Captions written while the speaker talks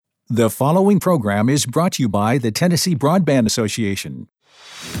The following program is brought to you by the Tennessee Broadband Association.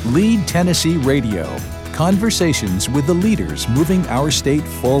 Lead Tennessee Radio. Conversations with the leaders moving our state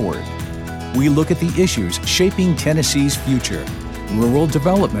forward. We look at the issues shaping Tennessee's future: rural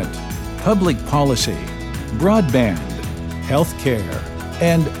development, public policy, broadband, healthcare,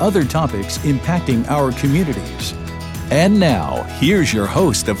 and other topics impacting our communities. And now, here's your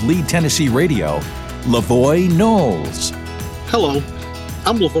host of Lead Tennessee Radio, Lavoy Knowles. Hello,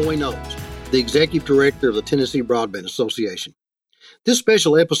 I'm Lavoy Knowles, the Executive Director of the Tennessee Broadband Association. This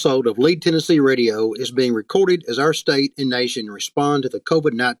special episode of Lead Tennessee Radio is being recorded as our state and nation respond to the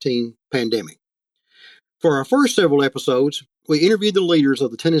COVID-19 pandemic. For our first several episodes, we interviewed the leaders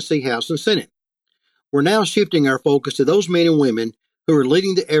of the Tennessee House and Senate. We're now shifting our focus to those men and women who are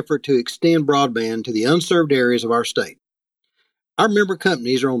leading the effort to extend broadband to the unserved areas of our state. Our member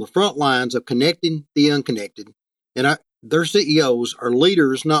companies are on the front lines of connecting the unconnected, and their CEOs are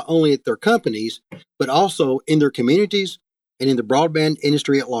leaders not only at their companies, but also in their communities and in the broadband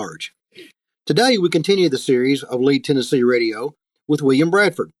industry at large. Today, we continue the series of Lead Tennessee Radio with William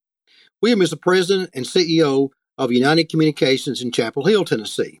Bradford. William is the president and CEO of United Communications in Chapel Hill,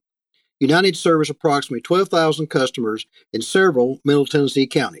 Tennessee. United serves approximately 12,000 customers in several Middle Tennessee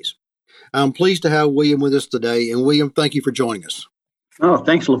counties. I'm pleased to have William with us today, and William, thank you for joining us. Oh,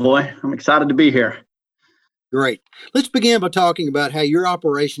 thanks, Lavoy. I'm excited to be here. Great. Let's begin by talking about how your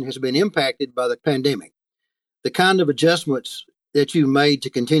operation has been impacted by the pandemic. The kind of adjustments that you've made to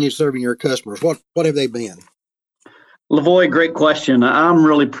continue serving your customers. What have they been? Lavoy, great question. I'm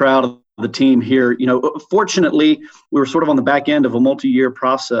really proud of the team here. Fortunately, we were sort of on the back end of a multi-year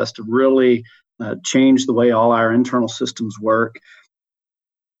process to really change the way all our internal systems work.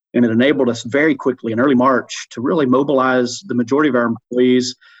 And it enabled us very quickly in early March to really mobilize the majority of our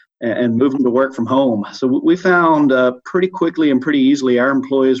employees and move them to work from home. So we found pretty quickly and pretty easily our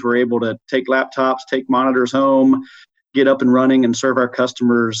employees were able to take laptops, take monitors home, get up and running and serve our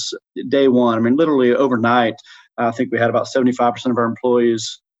customers day one. I mean, literally overnight, I think we had about 75% of our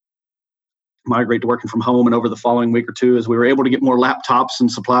employees migrate to working from home. And over the following week or two, as we were able to get more laptops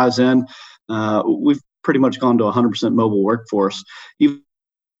and supplies in, we've pretty much gone to 100% mobile workforce. Even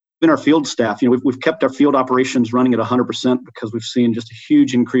our field staff, we've kept our field operations running at 100% because we've seen just a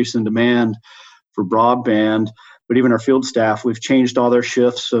huge increase in demand for broadband. But even our field staff, we've changed all their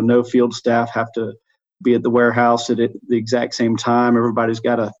shifts, so no field staff have to be at the warehouse at the exact same time. Everybody's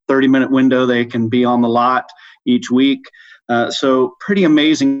got a 30-minute window they can be on the lot each week. So pretty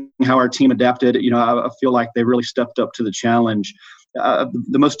amazing how our team adapted. I feel like they really stepped up to the challenge.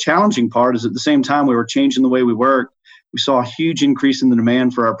 The most challenging part is at the same time we were changing the way we work, we saw a huge increase in the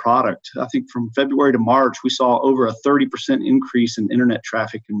demand for our product. I think from February to March, we saw over a 30% increase in internet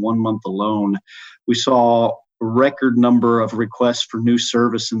traffic in 1 month alone. We saw a record number of requests for new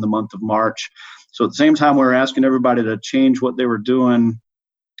service in the month of March. So at the same time, we were asking everybody to change what they were doing.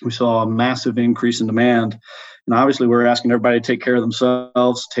 We saw a massive increase in demand. And obviously, we're asking everybody to take care of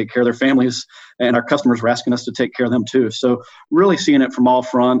themselves, take care of their families, and our customers were asking us to take care of them too. So really seeing it from all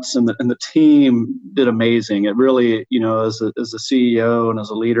fronts, and the team did amazing. It really, as a CEO and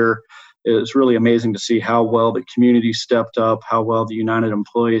as a leader, it's really amazing to see how well the community stepped up, how well the United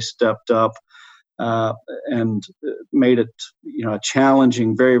employees stepped up, and made it, a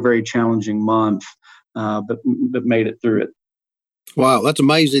challenging, very, very challenging month, but made it through it. Wow, that's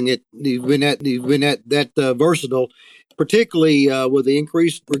amazing that you've been that versatile, particularly with the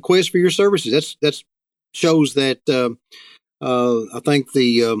increased request for your services. That shows that I think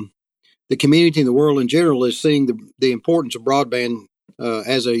the community and the world in general is seeing the importance of broadband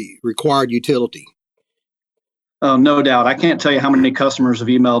as a required utility. Oh, no doubt. I can't tell you how many customers have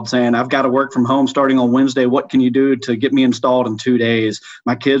emailed saying, I've got to work from home starting on Wednesday. What can you do to get me installed in 2 days?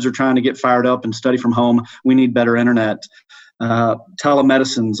 My kids are trying to get fired up and study from home. We need better internet.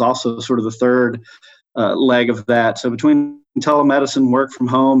 Telemedicine is also sort of the third leg of that. So between telemedicine, work from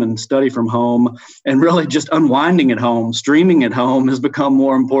home, and study from home, and really just unwinding at home, streaming at home has become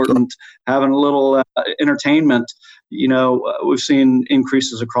more important. Having a little entertainment, we've seen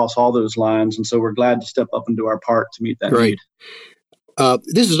increases across all those lines. And so we're glad to step up and do our part to meet that need.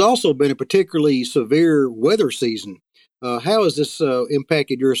 This has also been a particularly severe weather season. How has this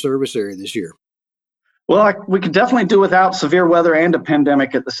impacted your service area this year? Well, we could definitely do without severe weather and a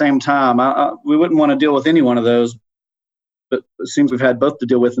pandemic at the same time. We wouldn't want to deal with any one of those, but it seems we've had both to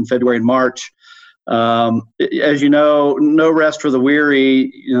deal with in February and March. As you know, no rest for the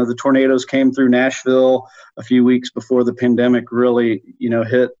weary. The tornadoes came through Nashville a few weeks before the pandemic really,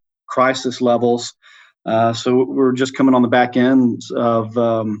 hit crisis levels. So we're just coming on the back ends of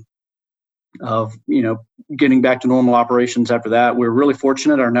of, getting back to normal operations after that. We were really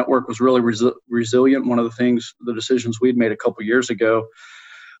fortunate. Our network was really resilient. One of the decisions we'd made a couple years ago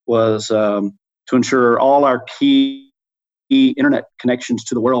was to ensure all our key internet connections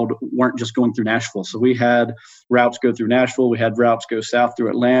to the world weren't just going through Nashville. So we had routes go through Nashville. We had routes go south through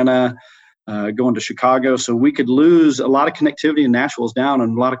Atlanta, going to Chicago. So we could lose a lot of connectivity in Nashville is down,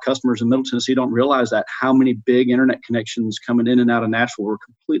 and a lot of customers in Middle Tennessee don't realize that, how many big internet connections coming in and out of Nashville were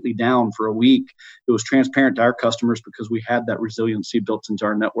completely down for a week. It was transparent to our customers because we had that resiliency built into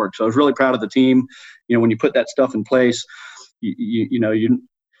our network. So I was really proud of the team. When you put that stuff in place,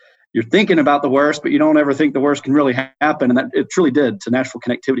 you're thinking about the worst, but you don't ever think the worst can really happen. And that it truly did to Nashville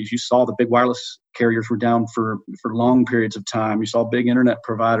connectivity. You saw the big wireless carriers were down for long periods of time. You saw big internet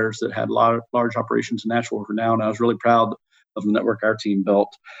providers that had large operations in Nashville were down. I was really proud of the network our team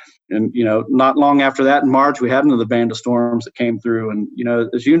built. And, not long after that in March, we had another band of storms that came through. And,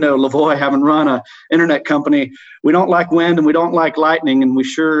 as you know, Lavoie, having run an internet company, we don't like wind and we don't like lightning. And we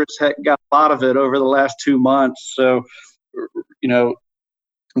sure as heck got a lot of it over the last 2 months. So,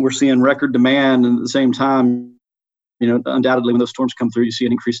 we're seeing record demand, and at the same time, undoubtedly when those storms come through, you see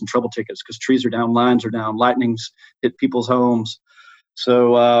an increase in trouble tickets because trees are down, lines are down, lightning's hit people's homes.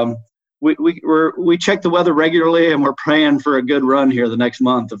 So we check the weather regularly, and we're praying for a good run here the next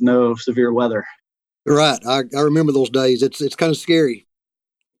month of no severe weather. Right, I remember those days. It's kind of scary.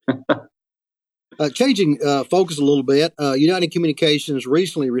 Changing focus a little bit, United Communications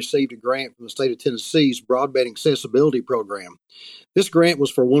recently received a grant from the state of Tennessee's Broadband Accessibility Program. This grant was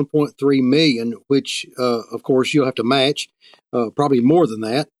for $1.3 million, which, of course, you'll have to match, probably more than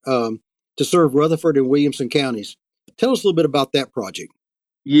that, to serve Rutherford and Williamson counties. Tell us a little bit about that project.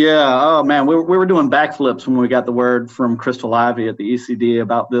 Yeah. Oh, man, we were doing backflips when we got the word from Crystal Ivy at the ECD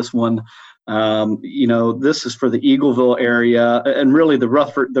about this one. This is for the Eagleville area, and really the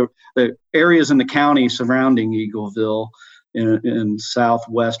Rutherford, the areas in the county surrounding Eagleville in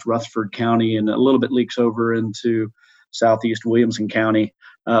southwest Rutherford County, and a little bit leaks over into southeast Williamson County.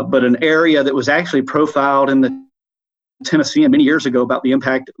 But an area that was actually profiled in the Tennessee many years ago about the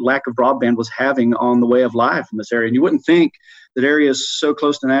impact lack of broadband was having on the way of life in this area. And you wouldn't think that areas so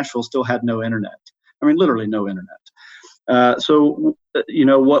close to Nashville still had no internet. I mean, literally no internet.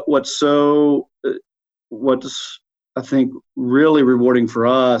 What's I think really rewarding for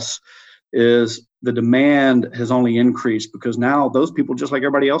us is the demand has only increased because now those people, just like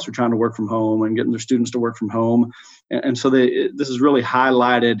everybody else, are trying to work from home and getting their students to work from home. And so this has really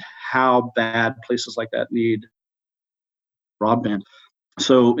highlighted how bad places like that need broadband.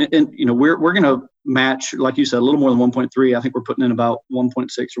 So, we're going to match, like you said, a little more than 1.3. I think we're putting in about 1.6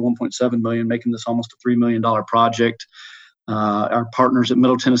 or 1.7 million, making this almost a $3 million project. Our partners at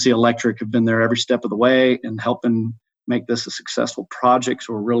Middle Tennessee Electric have been there every step of the way and helping make this a successful project.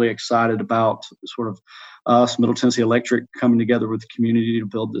 So we're really excited about sort of us, Middle Tennessee Electric, coming together with the community to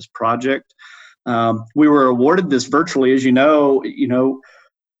build this project. We were awarded this virtually, as you know,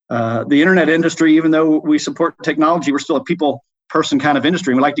 the internet industry, even though we support technology, we're still a people-person kind of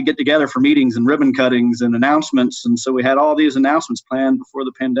industry. We like to get together for meetings and ribbon cuttings and announcements. And so we had all these announcements planned before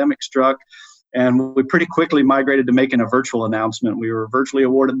the pandemic struck. And we pretty quickly migrated to making a virtual announcement. We were virtually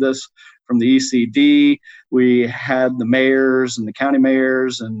awarded this from the ECD. We had the mayors and the county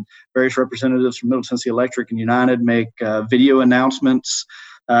mayors and various representatives from Middle Tennessee Electric and United make video announcements.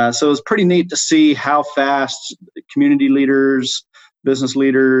 So it was pretty neat to see how fast community leaders, business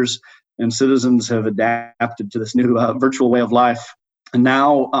leaders, and citizens have adapted to this new virtual way of life. And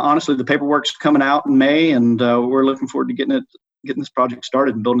now, honestly, the paperwork's coming out in May, and we're looking forward to getting this project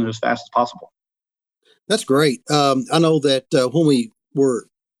started and building it as fast as possible. That's great. I know that when we were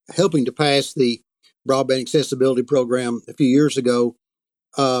helping to pass the Broadband Accessibility Program a few years ago,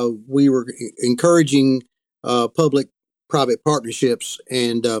 we were encouraging public-private partnerships,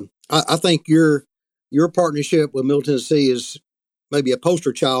 and I think your partnership with Middle Tennessee is maybe a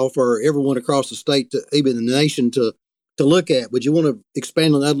poster child for everyone across the state, even the nation, to look at. Would you want to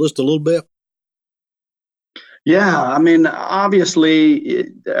expand on that list a little bit? Yeah, I mean, obviously,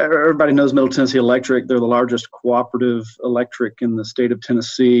 everybody knows Middle Tennessee Electric. They're the largest cooperative electric in the state of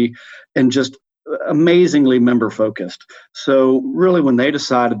Tennessee, and just amazingly member-focused. So really, when they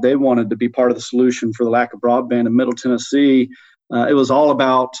decided they wanted to be part of the solution for the lack of broadband in Middle Tennessee, it was all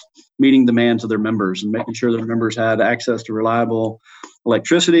about meeting demands of their members and making sure their members had access to reliable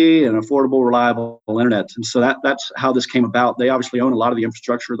electricity and affordable, reliable internet. And so that's how this came about. They obviously own a lot of the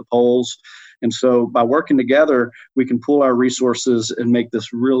infrastructure, the poles. And so by working together, we can pool our resources and make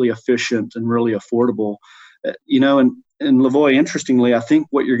this really efficient and really affordable. And Lavoie, interestingly, I think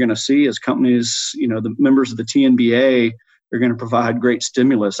what you're going to see is companies, the members of the TNBA are going to provide great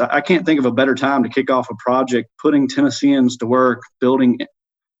stimulus. I can't think of a better time to kick off a project, putting Tennesseans to work, building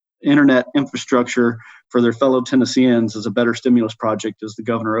internet infrastructure for their fellow Tennesseans is a better stimulus project as the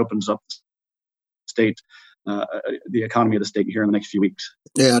governor opens up the state, the economy of the state here in the next few weeks.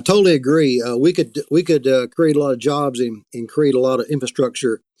 Yeah, I totally agree. We could create a lot of jobs and create a lot of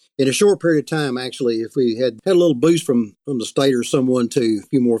infrastructure in a short period of time, actually, if we had a little boost from the state or someone to a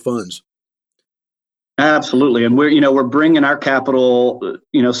few more funds. Absolutely. And we're bringing our capital,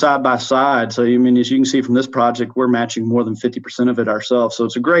 side by side. So, as you can see from this project, we're matching more than 50% of it ourselves. So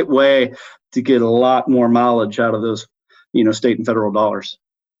it's a great way to get a lot more mileage out of those, state and federal dollars.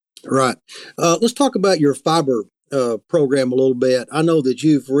 Right. Let's talk about your fiber program a little bit. I know that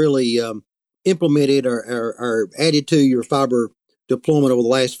you've really implemented or added to your fiber deployment over the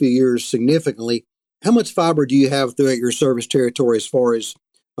last few years significantly. How much fiber do you have throughout your service territory as far as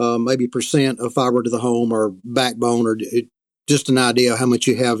maybe percent of fiber to the home or backbone, or just an idea of how much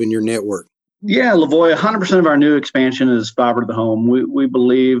you have in your network? Yeah, Lavoy, 100% of our new expansion is fiber to the home. We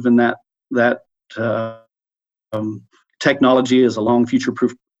believe in that technology is a long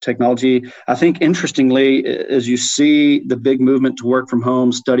future-proof technology. I think, interestingly, as you see the big movement to work from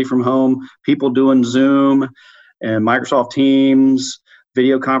home, study from home, people doing Zoom and Microsoft Teams,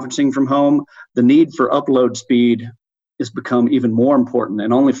 video conferencing from home, the need for upload speed has become even more important,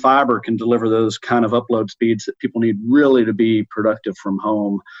 and only fiber can deliver those kind of upload speeds that people need really to be productive from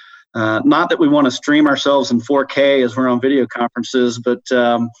home. Not that we want to stream ourselves in 4K as we're on video conferences, but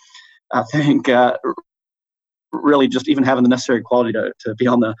I think really just even having the necessary quality to be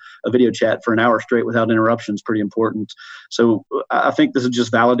on a video chat for an hour straight without interruption is pretty important. So I think this has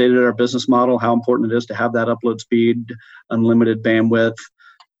just validated our business model, how important it is to have that upload speed, unlimited bandwidth.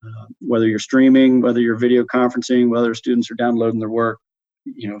 Whether you're streaming, whether you're video conferencing, whether students are downloading their work,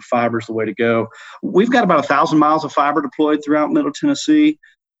 fiber's the way to go. We've got about 1,000 miles of fiber deployed throughout Middle Tennessee.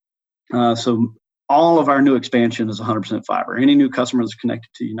 So all of our new expansion is 100% fiber. Any new customer that's connected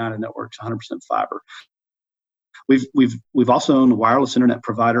to United Networks, 100% fiber. We've also owned a wireless internet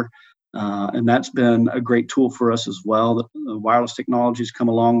provider, and that's been a great tool for us as well. The wireless technology's come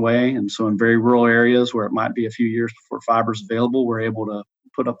a long way, and so in very rural areas where it might be a few years before fiber's available, we're able to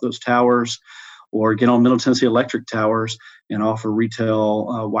put up those towers or get on Middle Tennessee Electric towers and offer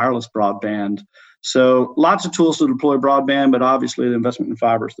retail wireless broadband. So lots of tools to deploy broadband, but obviously the investment in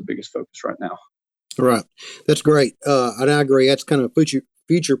fiber is the biggest focus right now. Right. That's great. And I agree. That's kind of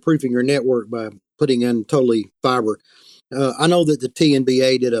future-proofing your network by putting in totally fiber. I know that the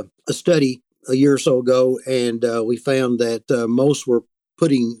TNBA did a study a year or so ago, and we found that most were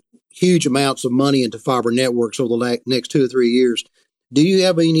putting huge amounts of money into fiber networks over the next 2 or 3 years. Do you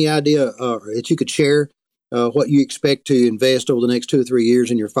have any idea that you could share what you expect to invest over the next 2 or 3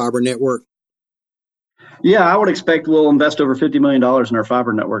 years in your fiber network? Yeah, I would expect we'll invest over $50 million in our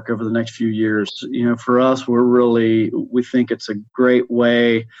fiber network over the next few years. For us, we think it's a great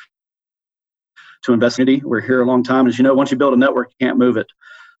way to invest in it. We're here a long time. As you know, once you build a network, you can't move it.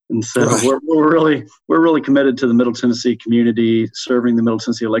 And so right. we're really committed to the Middle Tennessee community, serving the Middle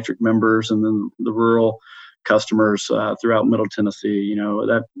Tennessee Electric members and then the rural customers throughout Middle Tennessee.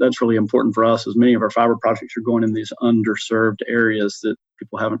 That's really important for us, as many of our fiber projects are going in these underserved areas that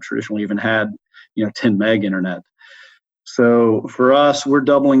people haven't traditionally even had 10 meg internet. So for us, we're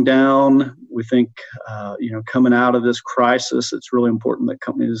doubling down. We think coming out of this crisis, it's really important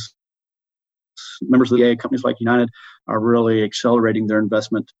that members of the EA, companies like United, are really accelerating their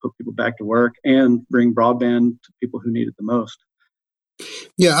investment to put people back to work and bring broadband to people who need it the most.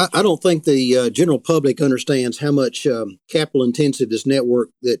 Yeah, I don't think the general public understands how much capital intensive this network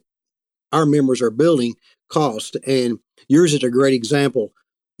that our members are building cost. And yours is a great example.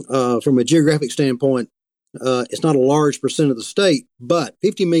 From a geographic standpoint, it's not a large percent of the state, but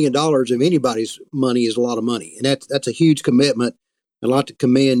 $50 million of anybody's money is a lot of money. And that's a huge commitment. I'd like to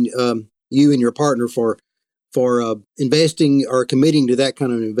commend you and your partner for investing or committing to that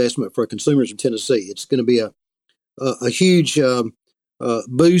kind of investment for consumers in Tennessee. It's going to be a huge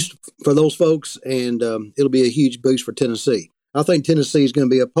boost for those folks, and it'll be a huge boost for Tennessee. I think Tennessee is going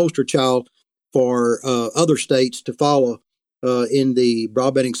to be a poster child for other states to follow in the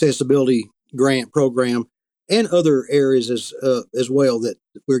broadband accessibility grant program and other areas as well that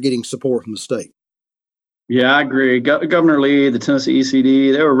we're getting support from the state. Yeah, I agree. Governor Lee, the Tennessee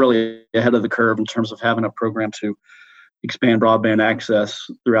ECD, they were really ahead of the curve in terms of having a program to expand broadband access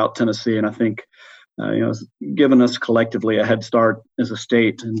throughout Tennessee. And I think it's given us collectively a head start as a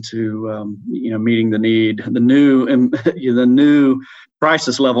state into meeting the need, the new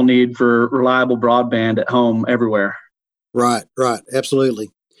crisis level need for reliable broadband at home everywhere. Right, absolutely.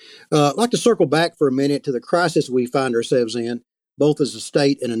 I'd like to circle back for a minute to the crisis we find ourselves in, both as a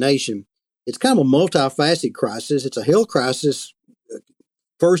state and a nation. It's kind of a multifaceted crisis. It's a health crisis,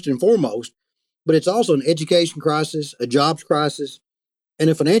 first and foremost, but it's also an education crisis, a jobs crisis, and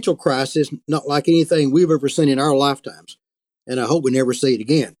a financial crisis, not like anything we've ever seen in our lifetimes. And I hope we never see it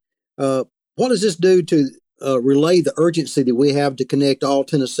again. What does this do to relay the urgency that we have to connect all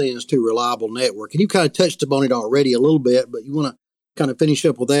Tennesseans to a reliable network? And you kind of touched upon it already a little bit, but you want to kind of finish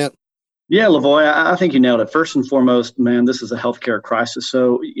up with that? Yeah, Lavoy, I think you nailed it. First and foremost, man, this is a healthcare crisis.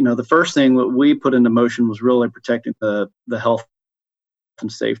 So, the first thing that we put into motion was really protecting the health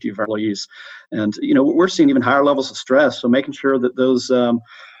and safety of our employees. And, we're seeing even higher levels of stress. So making sure that those,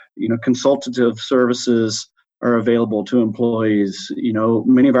 consultative services are available to employees.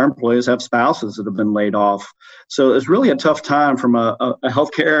 Many of our employees have spouses that have been laid off. So it's really a tough time from a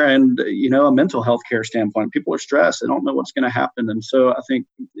healthcare and, a mental health care standpoint. People are stressed. They don't know what's going to happen. And so I think,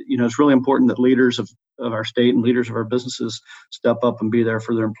 it's really important that leaders of our state and leaders of our businesses step up and be there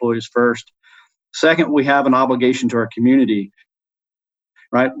for their employees first. Second, we have an obligation to our community,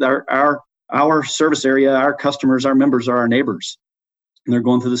 right? Our service area, our customers, our members are our neighbors. And they're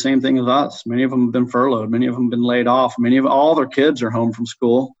going through the same thing as us. Many of them have been furloughed. Many of them have been laid off. All their kids are home from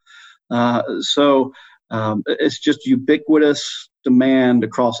school. So it's just ubiquitous demand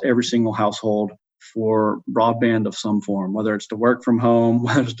across every single household for broadband of some form, whether it's to work from home,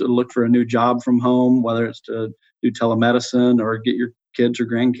 whether it's to look for a new job from home, whether it's to do telemedicine or get your kids or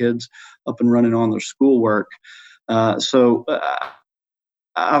grandkids up and running on their schoolwork.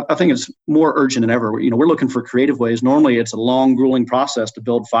 I think it's more urgent than ever. We're looking for creative ways. Normally, it's a long, grueling process to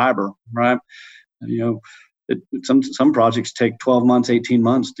build fiber, right? Some projects take 12 months, 18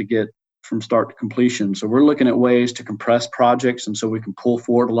 months to get from start to completion. So we're looking at ways to compress projects, and so we can pull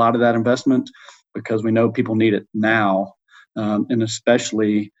forward a lot of that investment because we know people need it now, and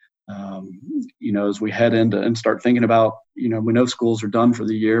especially as we head into and start thinking about, we know schools are done for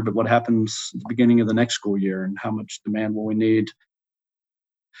the year, but what happens at the beginning of the next school year, and how much demand will we need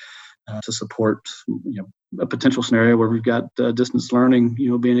to support a potential scenario where we've got distance learning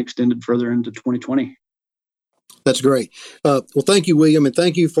being extended further into 2020. That's great. Well, thank you, William, and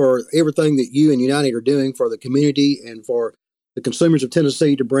thank you for everything that you and United are doing for the community and for the consumers of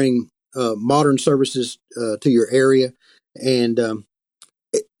Tennessee to bring modern services to your area. And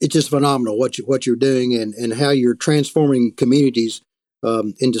it's just phenomenal what you're doing and how you're transforming communities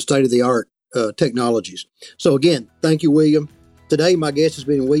into state-of-the-art technologies. So again, thank you, William. Today, my guest has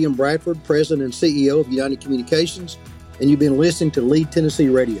been William Bradford, President and CEO of United Communications, and you've been listening to Lead Tennessee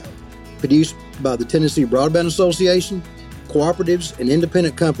Radio, produced by the Tennessee Broadband Association, cooperatives, and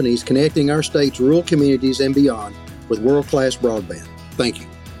independent companies connecting our state's rural communities and beyond with world-class broadband. Thank you.